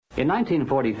In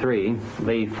 1943,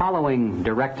 the following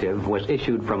directive was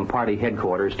issued from party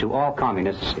headquarters to all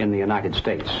communists in the United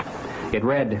States. It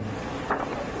read,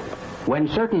 "When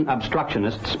certain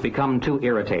obstructionists become too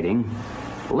irritating,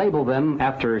 label them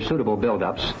after suitable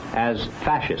build-ups as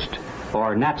fascist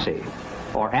or Nazi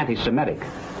or anti-Semitic,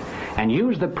 and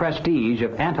use the prestige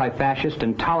of anti-fascist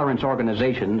and tolerance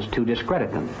organizations to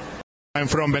discredit them." I'm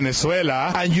from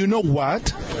Venezuela, and you know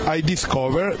what? I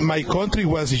discovered my country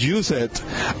was used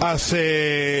as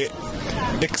a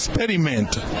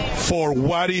experiment for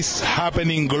what is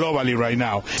happening globally right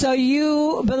now. So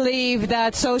you believe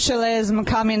that socialism,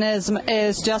 communism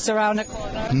is just around the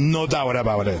corner? No doubt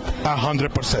about it,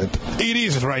 100%. It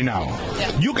is right now.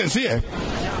 Yeah. You can see it.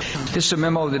 This is a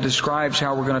memo that describes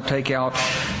how we're going to take out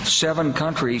 7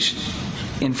 countries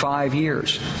in 5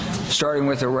 years, starting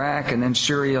with Iraq and then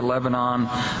Syria, Lebanon,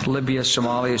 Libya,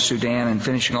 Somalia, Sudan, and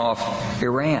finishing off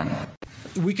Iran.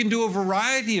 We can do a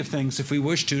variety of things if we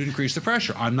wish to increase the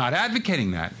pressure. I'm not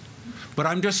advocating that, but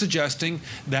I'm just suggesting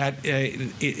that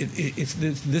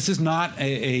this is not a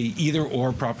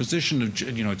either-or proposition. Of,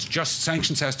 it's just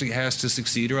sanctions has to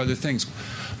succeed or other things.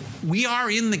 We are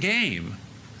in the game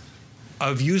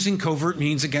of using covert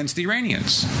means against the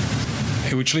Iranians,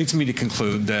 which leads me to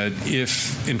conclude that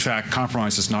if, in fact,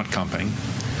 compromise is not coming,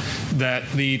 that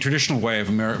the traditional way of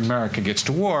America gets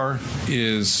to war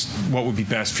is what would be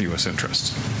best for U.S.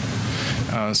 interests.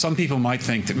 Some people might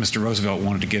think that Mr. Roosevelt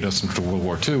wanted to get us into World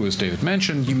War II, as David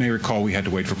mentioned. You may recall we had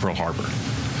to wait for Pearl Harbor.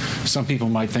 Some people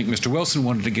might think Mr. Wilson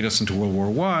wanted to get us into World War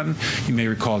I. You may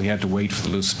recall he had to wait for the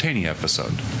Lusitania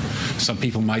episode. Some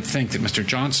people might think that Mr.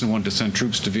 Johnson wanted to send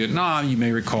troops to Vietnam. You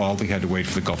may recall he had to wait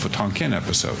for the Gulf of Tonkin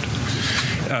episode.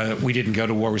 We didn't go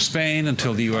to war with Spain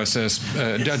until the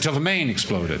until the Maine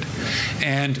exploded.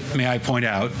 And may I point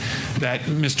out that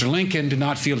Mr. Lincoln did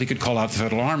not feel he could call out the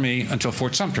Federal Army until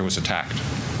Fort Sumter was attacked,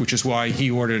 which is why he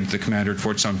ordered the commander at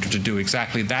Fort Sumter to do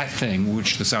exactly that thing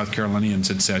which the South Carolinians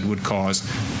had said would cause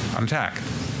an attack.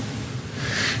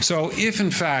 So if,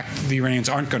 in fact, the Iranians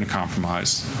aren't going to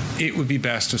compromise, it would be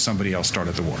best if somebody else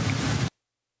started the war.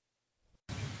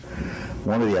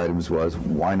 One of the items was,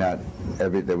 why not,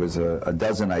 there was a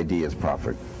dozen ideas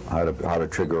proffered, how to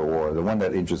trigger a war. The one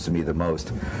that interested me the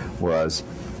most was,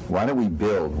 why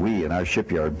don't we in our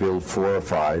shipyard build 4 or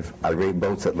 5 Iranian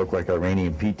boats that look like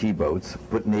Iranian PT boats,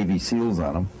 put Navy SEALs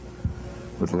on them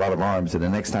with a lot of arms, and the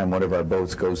next time one of our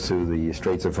boats goes through the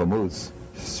Straits of Hormuz,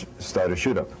 start a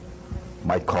shoot-up.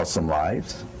 Might cost some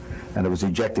lives, and it was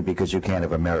rejected because you can't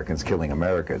have Americans killing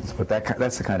Americans. But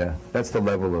that's the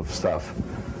level of stuff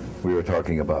we were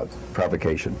talking about.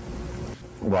 Provocation.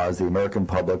 Was the American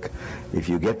public, if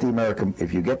you get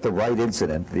the right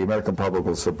incident, the American public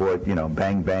will support,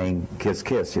 bang bang, kiss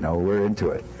kiss, we're into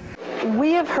it.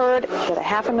 We have heard that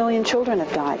 500,000 children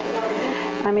have died.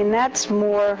 I mean, that's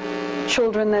more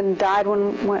children than died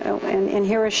in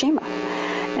Hiroshima.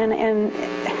 And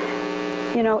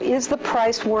is the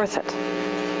price worth it?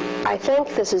 I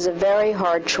think this is a very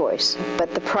hard choice, but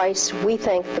we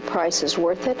think the price is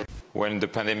worth it. When the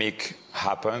pandemic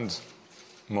happened,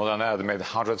 Moderna had made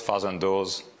 100,000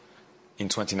 doses in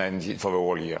 2019 for the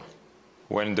whole year.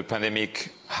 When the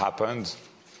pandemic happened,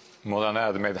 Moderna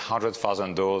had made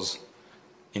 100,000 doses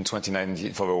in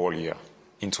 2019 for the whole year.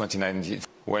 In 2019,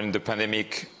 when the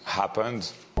pandemic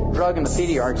happened, drug in the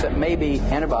PDR except maybe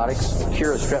antibiotics to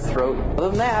cure a strep throat. Other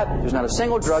than that, there's not a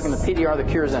single drug in the PDR that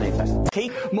cures anything.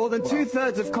 More than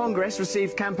 2/3 of Congress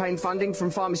received campaign funding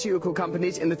from pharmaceutical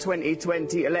companies in the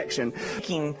 2020 election.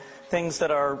 Taking things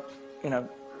that are,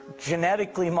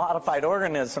 genetically modified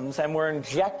organisms, and we're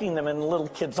injecting them in little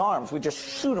kids' arms. We just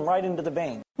shoot them right into the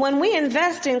vein. When we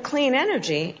invest in clean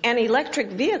energy and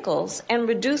electric vehicles and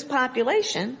reduce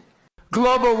population.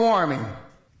 Global warming.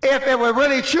 If it were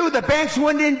really true, the banks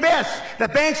wouldn't invest. The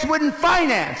banks wouldn't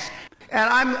finance. And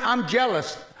I'm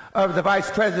jealous of the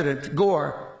Vice President,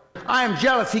 Gore. I am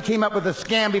jealous he came up with a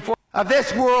scam before. Of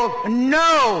this world,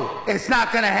 no, it's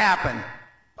not going to happen.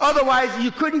 Otherwise,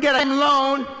 you couldn't get a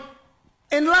loan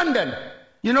in London.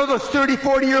 Those 30,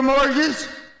 40-year mortgages?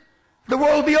 The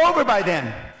world will be over by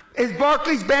then. Is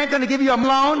Barclays Bank going to give you a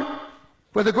loan?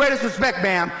 With the greatest respect,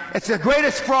 ma'am, it's the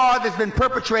greatest fraud that's been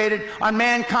perpetrated on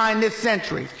mankind this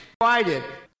century. I did.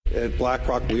 At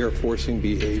BlackRock, we are forcing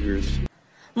behaviors.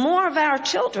 More of our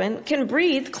children can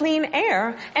breathe clean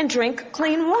air and drink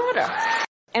clean water.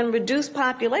 And reduce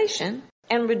population.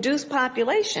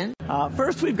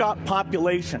 First, we've got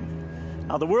population.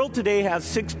 Now, the world today has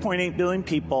 6.8 billion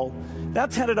people.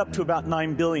 That's headed up to about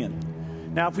 9 billion.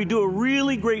 Now, if we do a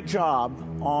really great job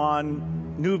on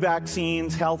new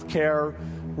vaccines, health care,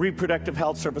 reproductive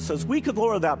health services, we could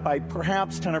lower that by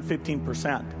perhaps 10 or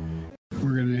 15%.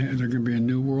 We're going to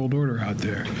out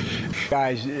there.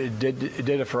 Guys did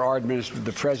it for our administration,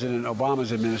 the President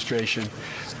Obama's administration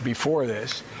before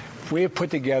this. We have put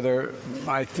together,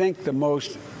 I think, the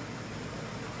most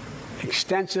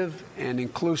extensive and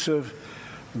inclusive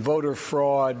voter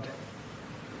fraud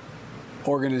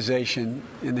organization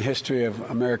in the history of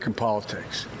American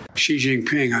politics. Xi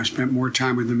Jinping, I've spent more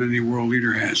time with him than any world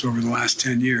leader has over the last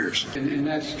 10 years. And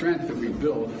that strength that we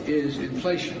built is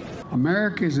inflation.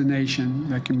 America is a nation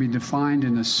that can be defined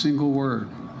in a single word.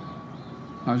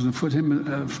 I was going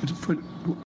to